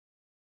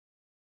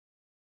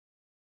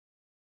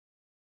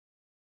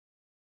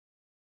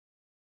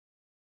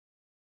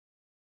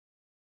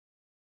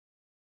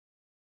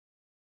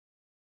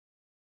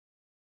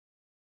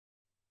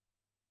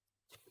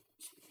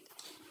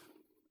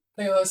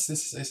Hey guys,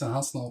 this is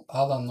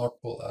Alan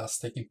Nordpool, a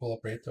staking pool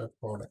operator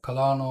for the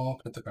Cardano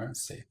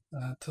cryptocurrency.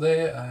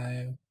 Today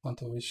I want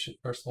to wish you,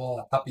 first of all,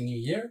 a happy new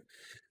year,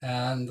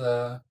 and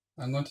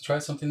I'm going to try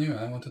something new.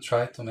 I want to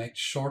try to make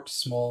short,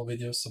 small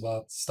videos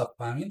about stuff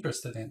I'm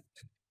interested in.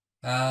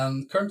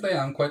 And currently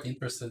I'm quite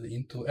interested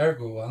into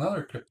Ergo,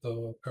 another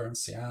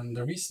cryptocurrency, and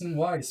the reason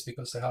why is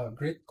because I have a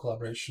great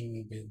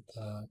collaboration with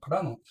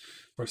Cardano.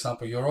 For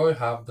example, Yoroi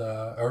have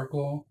the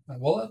Ergo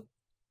wallet,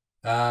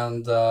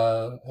 and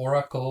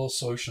Oracle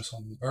solutions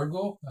on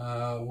Ergo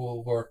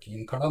will work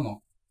in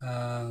Cardano,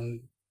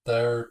 and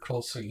they're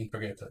closely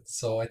integrated.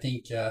 So I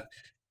think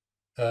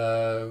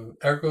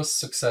Ergo's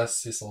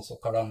success is also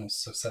Cardano's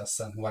success,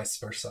 and vice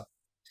versa.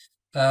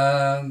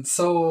 And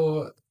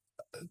so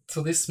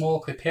to this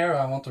small clip here,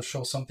 I want to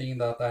show something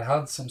that I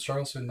had some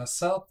struggles with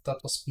myself.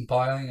 That was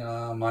compiling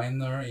a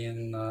miner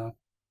in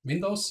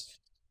Windows.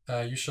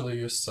 Usually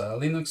use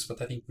Linux,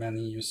 but I think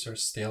many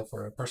users still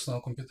for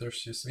personal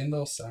computers use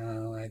Windows,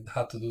 and I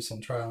had to do some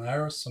trial and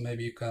errors. So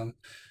maybe you can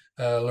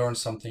learn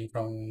something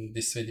from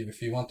this video.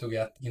 If you want to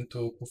get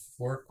into proof of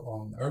work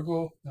on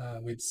Ergo,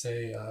 we'd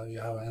say you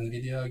have an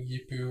NVIDIA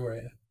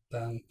GPU,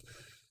 then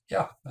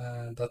yeah,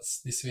 that's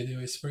this video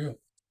is for you.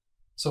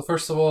 So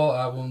first of all,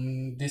 I will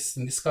in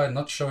this guide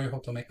not show you how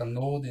to make a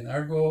node in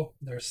Ergo.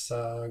 There's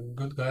a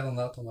good guide on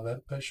that on the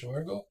webpage of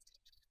Ergo.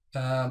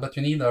 But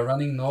you need a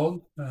running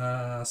node,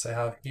 as I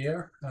have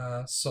here.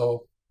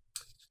 So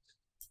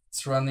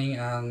it's running,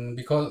 and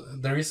because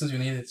the reasons you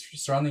need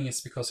it's running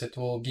is because it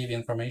will give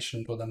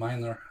information to the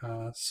miner.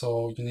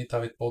 So you need to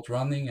have it both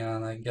running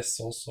and I guess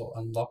also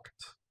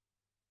unlocked.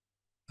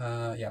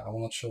 Yeah, I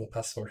will not show the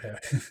password here,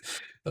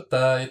 but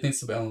it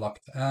needs to be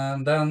unlocked.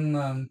 And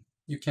then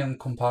you can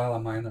compile a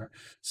miner.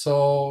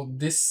 So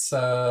this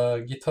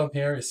GitHub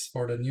here is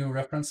for the new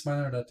reference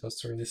miner that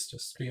was released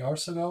just 3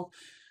 hours ago.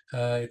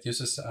 It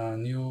uses a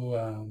new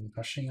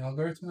hashing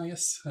algorithm, I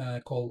guess,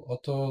 called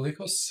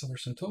Autolycos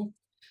version 2.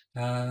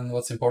 And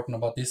what's important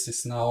about this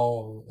is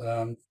now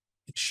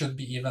it should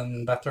be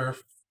even better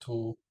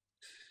to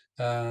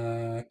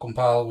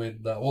compile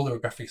with the older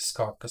graphics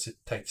card because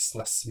it takes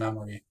less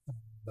memory.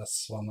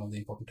 That's one of the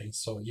important things.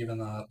 So even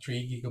a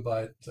 3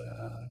 gigabyte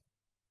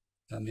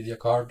NVIDIA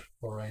card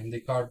or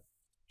AMD card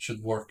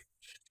should work.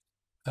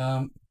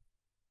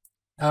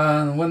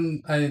 And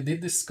when I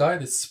did this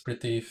guide, it's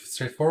pretty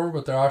straightforward,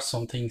 but there are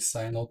some things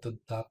I noted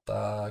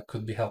that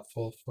could be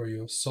helpful for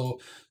you. So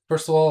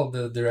first of all,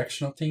 the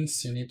direction of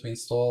things, you need to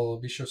install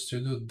Visual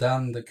Studio,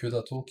 then the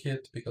CUDA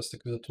toolkit, because the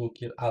CUDA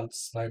toolkit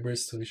adds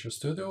libraries to Visual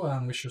Studio,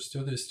 and Visual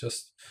Studio is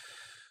just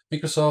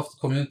Microsoft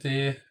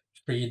community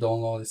free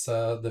download. It's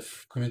the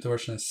community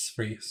version is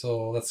free,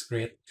 so that's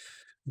great.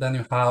 Then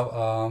you have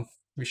a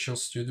Visual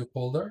Studio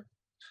folder.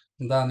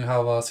 And then you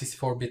have a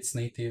 64 bits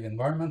native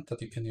environment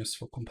that you can use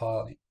for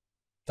compiling.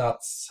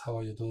 That's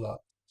how you do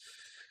that.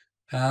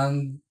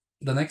 And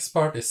the next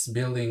part is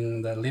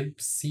building the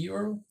libc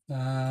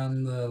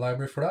and the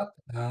library for that.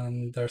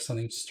 And there's an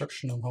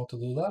instruction on how to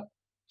do that.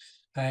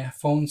 I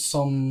found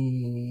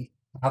some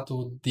how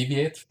to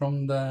deviate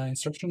from the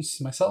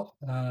instructions myself.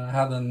 I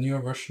had a newer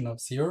version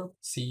of Zero,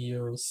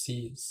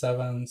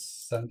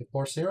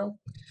 C7740.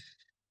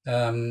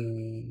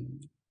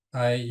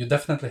 You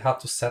definitely have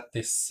to set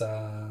this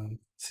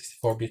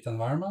 64-bit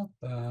environment.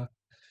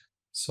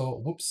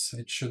 So, whoops,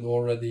 it should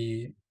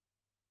already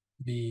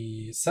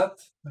be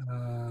set,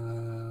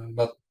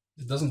 but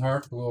it doesn't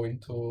hurt to go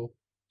into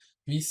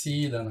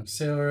VC, then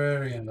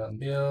auxiliary, and then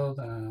build,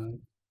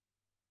 and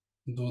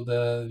do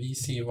the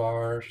VC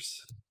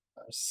vars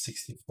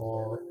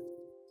 64.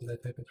 Did I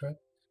type it right?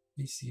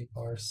 VC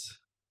vars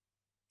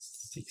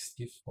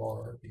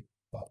 64-bit.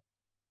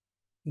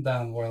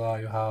 Then voila,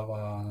 you have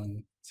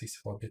a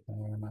 64-bit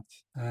environment.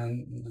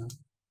 And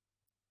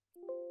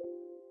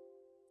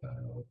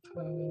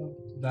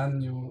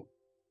then you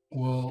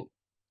will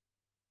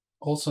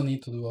also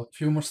need to do a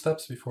few more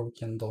steps before we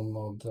can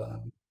download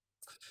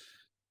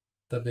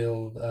the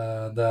build,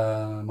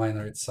 the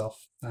miner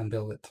itself and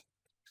build it.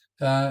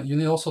 You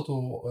need also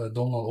to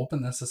download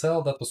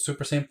OpenSSL. That was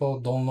super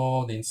simple.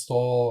 Download,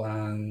 install,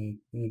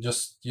 and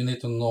just you need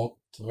to note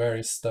where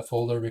is the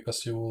folder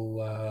because you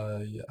will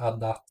add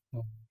that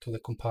to the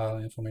compile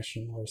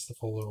information. Where is the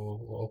folder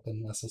of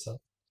OpenSSL?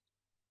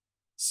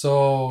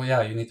 So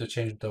yeah, you need to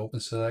change the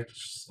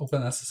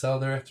OpenSSL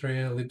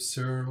directory,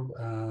 libsur,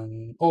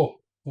 and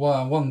oh,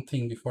 one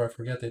thing before I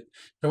forget it,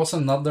 there was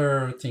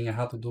another thing I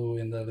had to do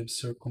in the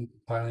libsur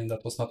compiling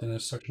that was not in the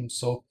instruction.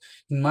 So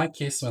in my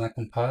case, when I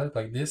compiled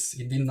like this,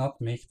 it did not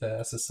make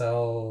the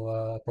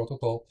SSL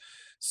protocol.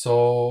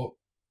 So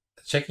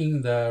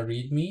checking the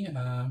README,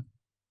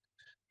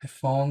 I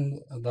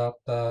found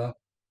that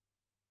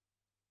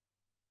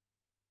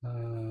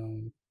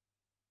um,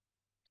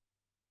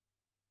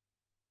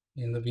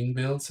 in the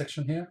WinBuild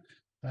section here,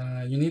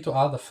 you need to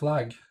add a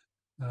flag.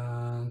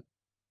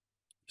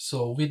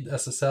 So with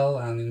SSL,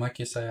 and in my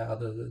case, I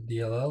added a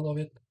DLL of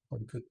it, or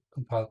you could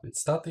compile it with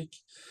static.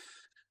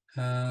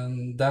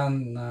 And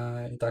then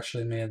it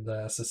actually made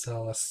the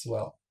SSL as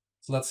well.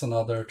 So that's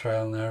another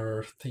trial and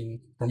error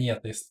thing, for me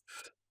at least.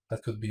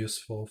 that could be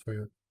useful for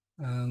you.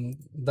 And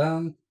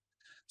then,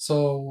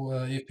 so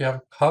if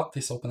you have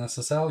this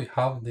OpenSSL, you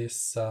have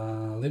this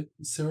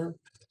libserver,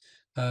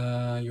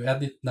 you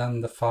edit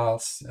then the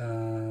files.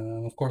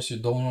 Of course, you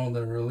download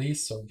the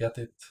release or get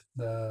it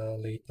the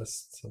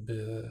latest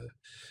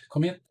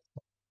commit,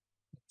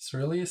 this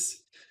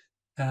release,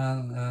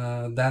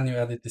 and then you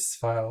edit this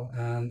file,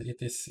 and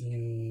it is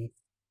in.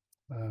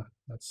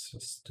 Let's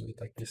just do it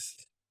like this.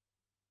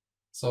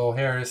 So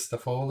here is the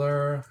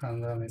folder,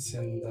 and then it's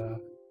in the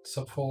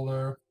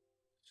subfolder.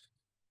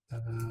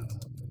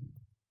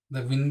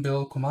 The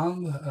winbuild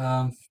command.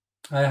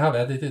 I have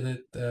edited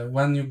it.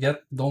 When you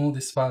download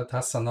this file, it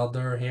has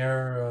another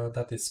here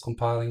that is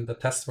compiling the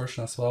test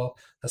version as well.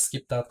 I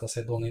skip that because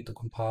I don't need to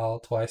compile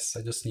twice.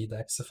 I just need the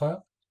exe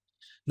file.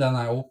 Then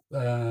I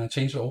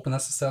change the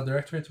OpenSSL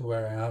directory to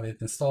where I have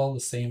it installed.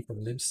 The same for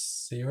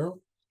lib0.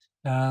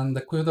 And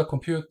the CUDA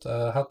compute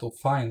had to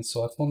find.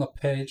 So I found a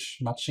page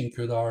matching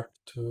CUDA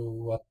to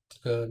what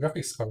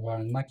graphics card are.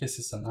 In my case,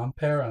 it's an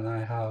Ampere, and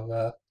I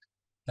have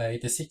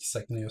 86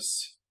 I can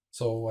use.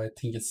 So I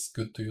think it's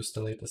good to use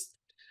the latest.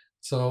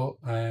 So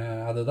I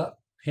added that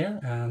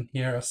here and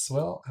here as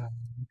well,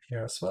 and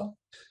here as well.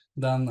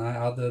 Then I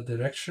added the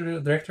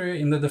directory.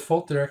 In the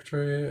default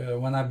directory,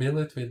 when I built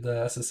it with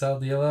the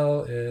SSL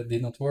DLL, it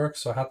did not work,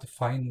 so I had to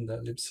find the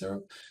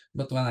lib0.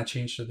 But when I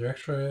changed the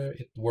directory,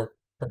 it worked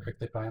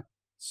perfectly fine.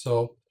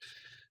 So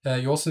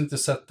you also need to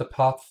set the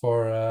path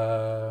for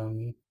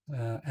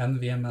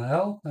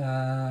NVML,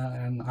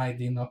 and I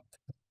did not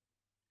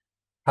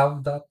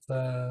have that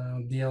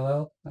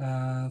DLL,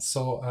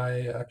 so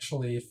I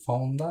actually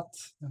found that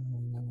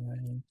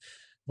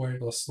where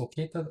it was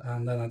located,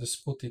 and then I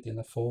just put it in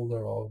a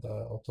folder of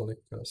the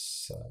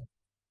Autolycus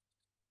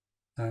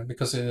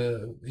because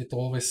it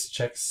always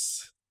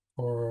checks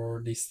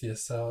for this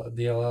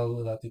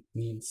DLL that it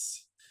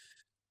needs.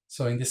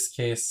 So in this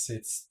case,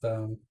 it's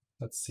the,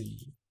 let's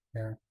see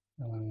here,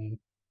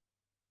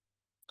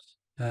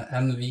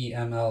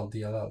 NVML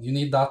DLL. You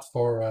need that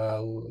for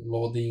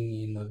loading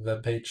in the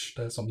web page.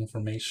 There's some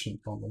information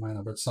from the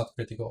miner, but it's not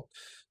critical.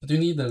 But you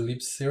need the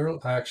lib0.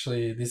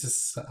 This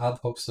is an ad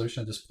hoc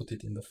solution. I just put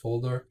it in the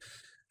folder.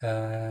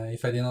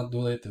 If I did not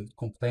do it, it would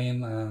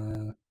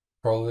complain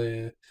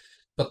probably.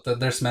 But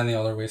there's many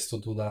other ways to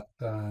do that.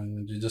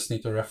 You just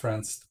need to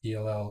reference the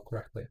DLL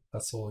correctly.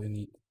 That's all you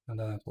need, and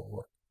then it will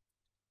work.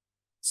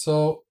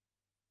 So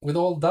with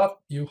all that,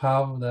 you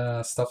have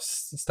the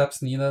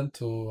steps needed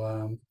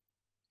to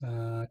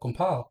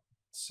compile.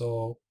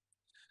 So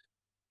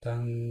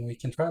then we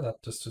can try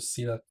that just to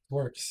see that it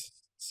works.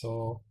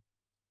 So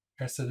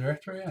here's the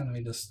directory, and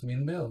we just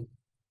winbuild.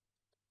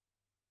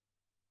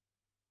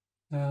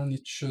 And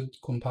it should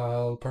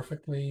compile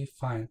perfectly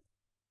fine.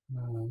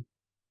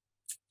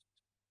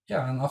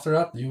 Yeah, and after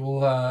that, you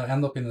will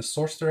end up in the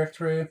source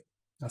directory,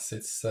 as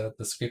it's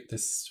the script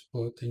is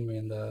putting me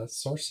in the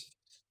source.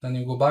 Then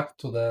you go back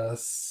to the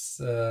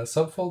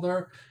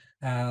subfolder,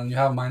 and you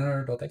have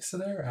miner.exe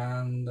there,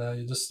 and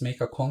you just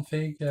make a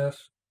config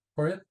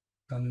for it,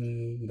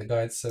 and the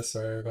guide says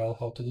very well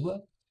how to do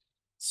that.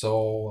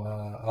 So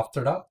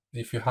after that,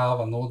 if you have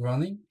a node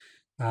running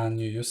and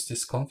you use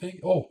this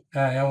config,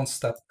 one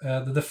step.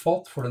 The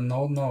default for the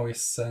node now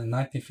is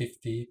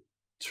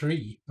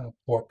 1953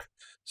 port,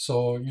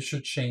 so you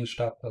should change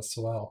that as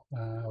well,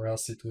 or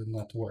else it will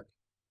not work.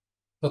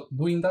 But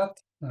doing that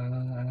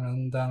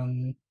and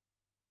then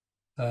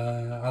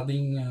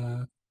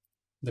adding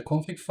the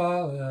config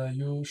file,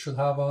 you should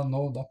have a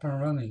node up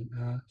and running.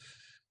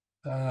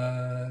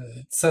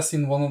 It says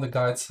in one of the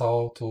guides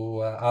how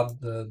to add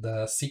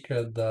the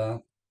secret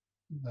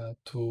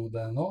to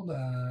the node,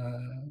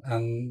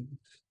 and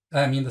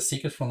I mean the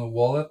secret from the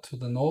wallet to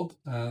the node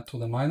to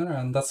the miner,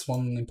 and that's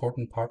one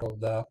important part of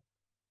the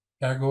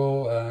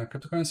Ergo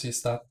cryptocurrency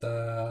is that,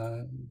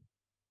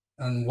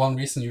 and one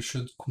reason you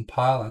should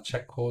compile and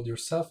check code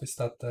yourself is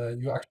that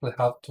you actually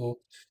have to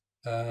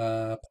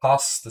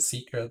pass the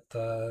secret,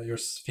 your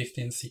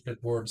 15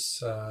 secret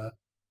words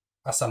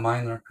as a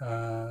miner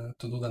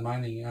to do the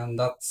mining, and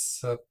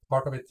that's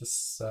part of it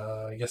is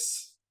I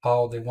guess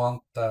how they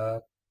want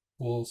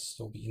pools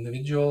to be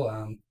individual,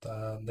 and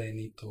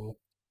they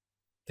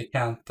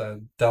can't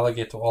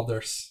delegate to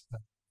others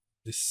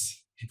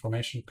this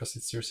information because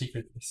it's your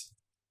secret list.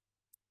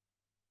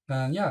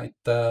 And yeah, it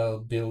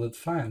built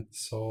fine.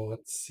 So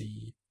let's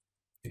see,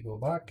 we go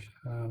back,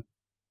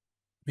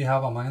 we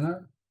have a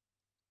miner,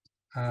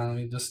 and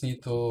we just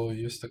need to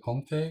use the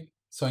config.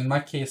 So in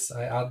my case,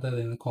 I added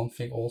in the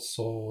config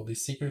also the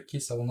secret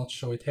keys. I will not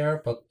show it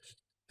here, but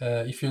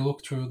if you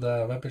look through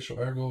the webpage of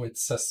Ergo, it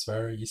says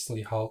very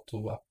easily how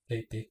to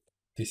update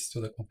this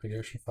to the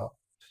configuration file.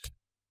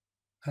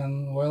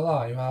 And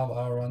voila, you have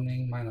a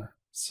running miner.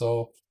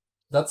 So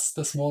that's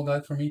the small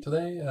guide for me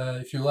today.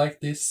 If you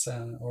like this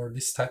or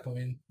this type of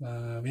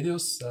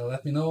videos,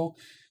 let me know.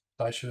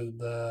 If I should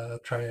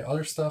try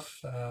other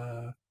stuff.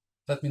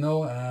 Let me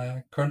know.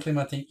 Currently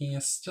my thinking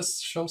is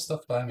just show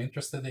stuff that I'm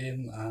interested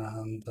in,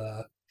 and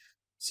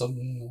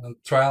some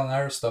trial and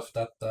error stuff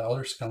that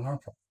others can learn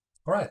from.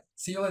 All right,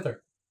 see you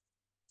later.